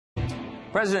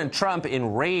President Trump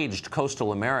enraged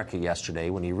coastal America yesterday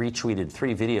when he retweeted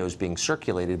 3 videos being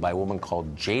circulated by a woman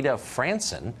called Jada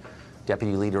Franson,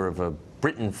 deputy leader of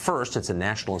Britain First. It's a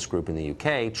nationalist group in the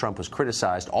UK. Trump was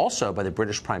criticized also by the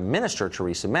British Prime Minister,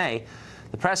 Theresa May.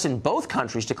 The press in both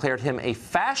countries declared him a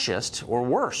fascist or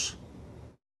worse.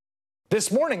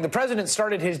 This morning, the president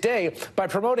started his day by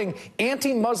promoting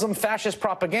anti-Muslim fascist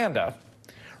propaganda,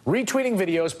 retweeting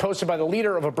videos posted by the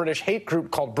leader of a British hate group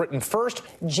called Britain First.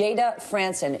 Jada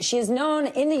Franson. She is known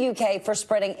in the UK for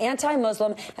spreading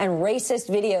anti-Muslim and racist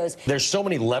videos. There's so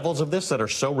many levels of this that are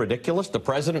so ridiculous. The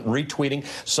president retweeting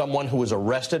someone who was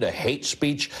arrested, a hate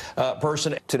speech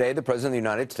person. Today, the president of the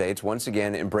United States once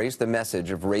again embraced the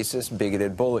message of racist,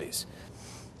 bigoted bullies.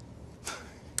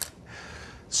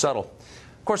 Subtle.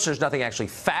 Of course, there's nothing actually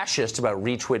fascist about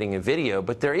retweeting a video,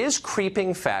 but there is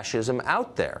creeping fascism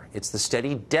out there. It's the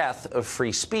steady death of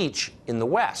free speech in the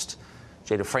West.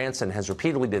 Jada Franson has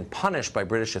repeatedly been punished by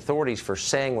British authorities for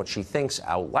saying what she thinks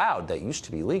out loud. That used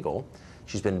to be legal.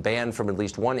 She's been banned from at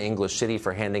least one English city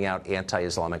for handing out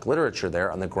anti-Islamic literature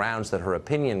there on the grounds that her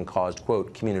opinion caused,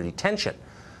 quote, community tension.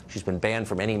 She's been banned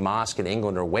from any mosque in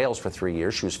England or Wales for 3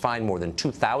 years. She was fined more than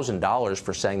 $2,000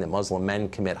 for saying that Muslim men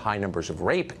commit high numbers of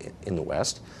rape in the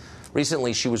West.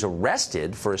 Recently, she was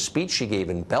arrested for a speech she gave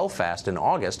in Belfast in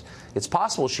August. It's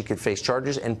possible she could face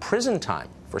charges and prison time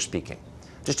for speaking.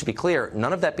 Just to be clear,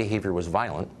 none of that behavior was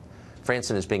violent.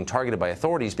 Franson is being targeted by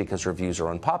authorities because her views are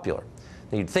unpopular.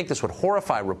 Now, you'd think this would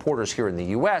horrify reporters here in the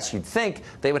U.S. You'd think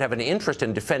they would have an interest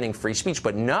in defending free speech,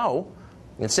 but no.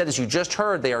 Instead, as you just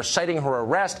heard, they are citing her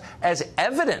arrest as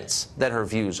evidence that her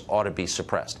views ought to be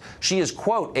suppressed. She is,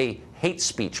 quote, a hate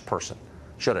speech person.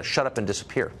 Should have shut up and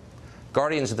disappear.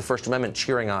 Guardians of the First Amendment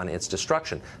cheering on its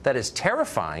destruction. That is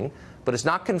terrifying, but it's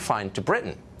not confined to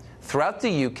Britain. Throughout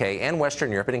the UK and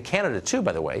Western Europe, and in Canada too,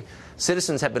 by the way,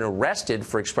 citizens have been arrested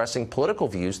for expressing political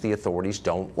views the authorities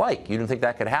don't like. You didn't think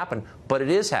that could happen, but it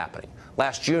is happening.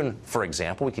 Last June, for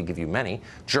example, we could give you many,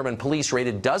 German police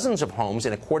raided dozens of homes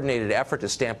in a coordinated effort to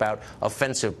stamp out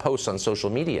offensive posts on social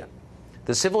media.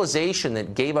 The civilization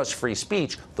that gave us free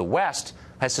speech, the West,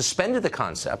 has suspended the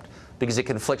concept because it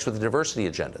conflicts with the diversity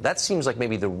agenda. That seems like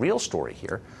maybe the real story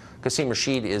here. Qasim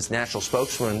Rashid is national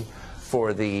spokesman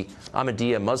for the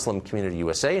Ahmadiyya Muslim Community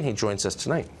USA, and he joins us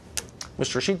tonight.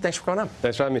 Mr. Rashid, thanks for coming on.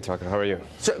 Thanks for having me, Tucker. How are you?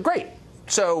 So, great.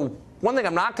 So one thing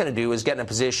I'm not going to do is get in a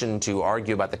position to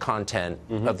argue about the content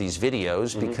of these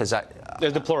videos because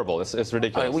it's deplorable. It's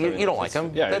ridiculous. Well, you don't like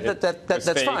them. Yeah,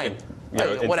 that's fine.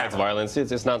 Whatever. Violence.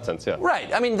 It's nonsense. Yeah.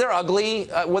 Right. I mean, they're ugly,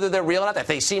 whether they're real or not. If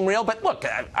they seem real, but look,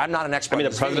 I'm not an expert. I mean,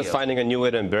 on the president's finding a new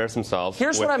way to embarrass himself.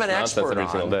 Here's what I'm an expert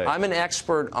on. I'm an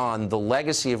expert on the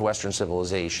legacy of Western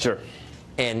civilization. Sure.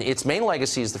 And its main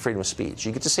legacy is the freedom of speech.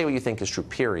 You get to say what you think is true,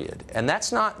 period. And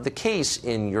that's not the case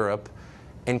in Europe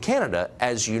and Canada,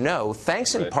 as you know,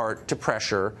 thanks in part to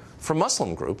pressure from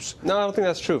Muslim groups. No, I don't think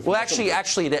that's true. Well, actually,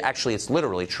 it's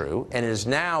literally true, and it is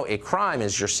now a crime,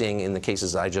 as you're seeing in the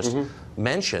cases I just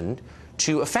mentioned,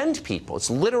 to offend people. It's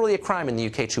literally a crime in the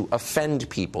UK to offend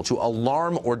people, to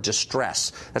alarm or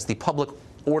distress. That's the Public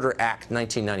Order Act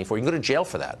 1994. You can go to jail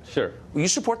for that. Sure. Will you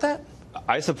support that?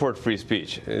 I support free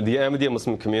speech. The Ahmadiyya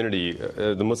Muslim community,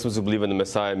 the Muslims who believe in the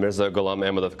Messiah, Mirza Ghulam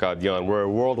Ahmad of Qadian, we're a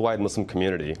worldwide Muslim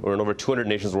community. We're in over 200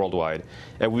 nations worldwide.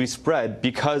 And we spread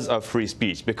because of free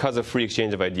speech, because of free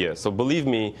exchange of ideas. So believe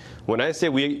me, when I say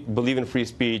we believe in free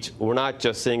speech, we're not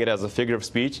just saying it as a figure of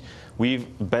speech. We've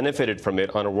benefited from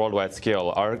it on a worldwide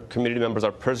scale. Our community members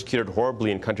are persecuted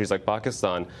horribly in countries like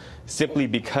Pakistan simply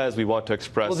because we want to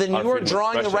express Well, then our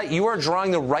you are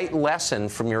drawing the right lesson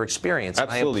from your experience.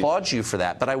 Absolutely. And I applaud you for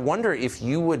that. But I wonder if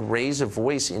you would raise a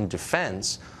voice in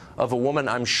defense of a woman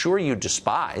I'm sure you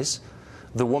despise,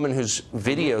 the woman whose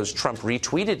videos Trump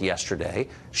retweeted yesterday.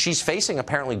 She's facing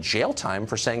apparently jail time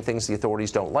for saying things the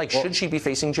authorities don't like. Should she be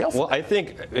facing jail for Well, that? I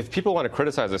think if people want to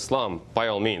criticize Islam, by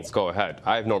all means, go ahead.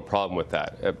 I have no problem with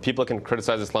that. People can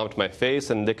criticize Islam to my face,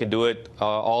 and they can do it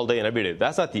all day and every day.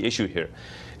 That's not the issue here.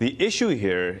 The issue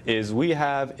here is we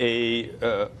have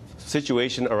a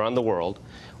situation around the world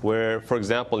where, for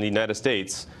example, in the United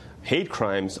States, hate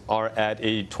crimes are at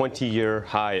a 20-year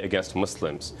high against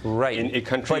Muslims. Right. In a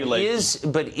country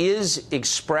But is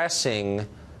expressing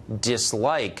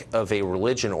dislike of a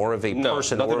religion or of a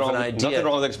person or of an idea. Nothing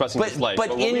wrong with expressing dislike.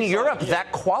 But in Europe,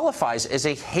 that qualifies as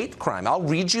a hate crime. I'll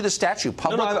read you the statute.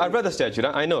 No, I've read the statute.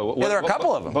 I know. Yeah, there are a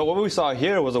couple of them. But what we saw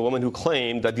here was a woman who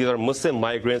claimed that these are Muslim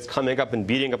migrants coming up and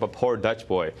beating up a poor Dutch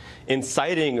boy,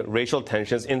 inciting racial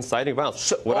tensions, inciting violence.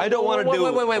 So, what I don't want to do...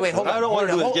 Wait, hold on.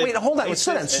 Hold on.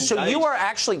 So you are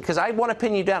actually... Because I want to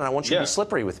pin you down, and I want you to be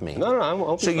slippery with me. No,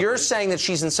 I'm so you're saying that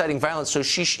she's inciting violence, so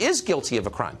she is guilty of a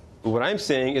crime. What I'm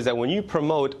saying is that when you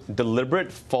promote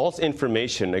deliberate false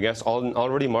information against an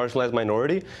already marginalized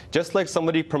minority, just like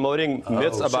somebody promoting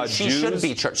myths about she Jews... should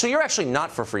be charged. So you're actually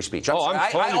not for free speech. I'm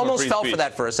totally I almost for free fell speech. for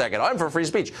that for a second. I'm for free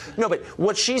speech. No, but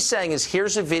what she's saying is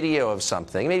here's a video of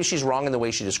something. Maybe she's wrong in the way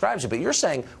she describes it, but you're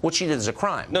saying what she did is a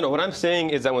crime. No, what I'm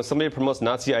saying is that when somebody promotes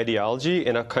Nazi ideology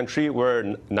in a country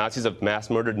where Nazis have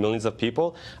mass murdered millions of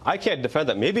people, I can't defend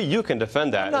that. Maybe you can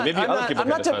defend that. Maybe other people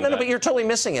can defend that. No, but you're totally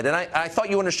missing it. And I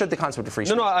thought you understood the concept of free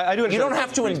speech. No, I do understand. You don't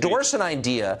have to endorse an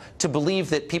idea to believe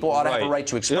that people ought to have a right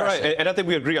to express it. And I think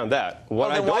we agree on that.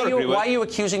 Why are you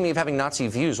accusing me of having Nazi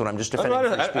views when I'm just defending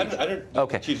free speech? I don't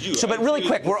okay. accuse you. So, but really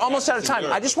quick, we're almost out of time.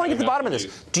 I just want to get to the bottom of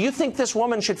this. Do you think this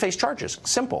woman should face charges?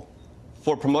 Simple.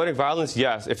 For promoting violence,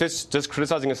 yes. If it's just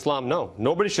criticizing Islam, no.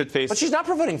 Nobody should face... But she's not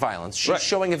promoting violence. She's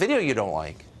showing a video you don't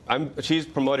like. She's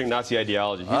promoting Nazi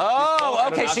ideology.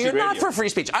 Okay, so you're not for free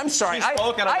speech. I'm sorry.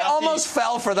 I almost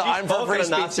fell for the I'm for free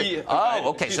speech.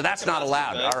 Okay, so that's not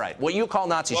allowed. All right. What you call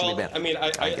Nazis should be banned. I mean,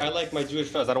 I like my Jewish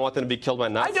friends. I don't want them to be killed by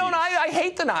Nazis. I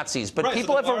hate the Nazis, but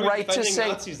people have a right to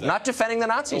say... Not defending the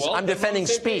Nazis. I'm defending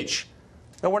speech.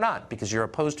 No, we're not, because you're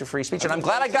opposed to free speech, and I'm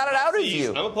glad I got it out of you.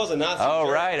 I'm opposed to Nazis. Oh,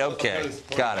 right, okay.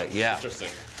 Got it, yeah. Interesting.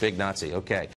 Big Nazi, okay.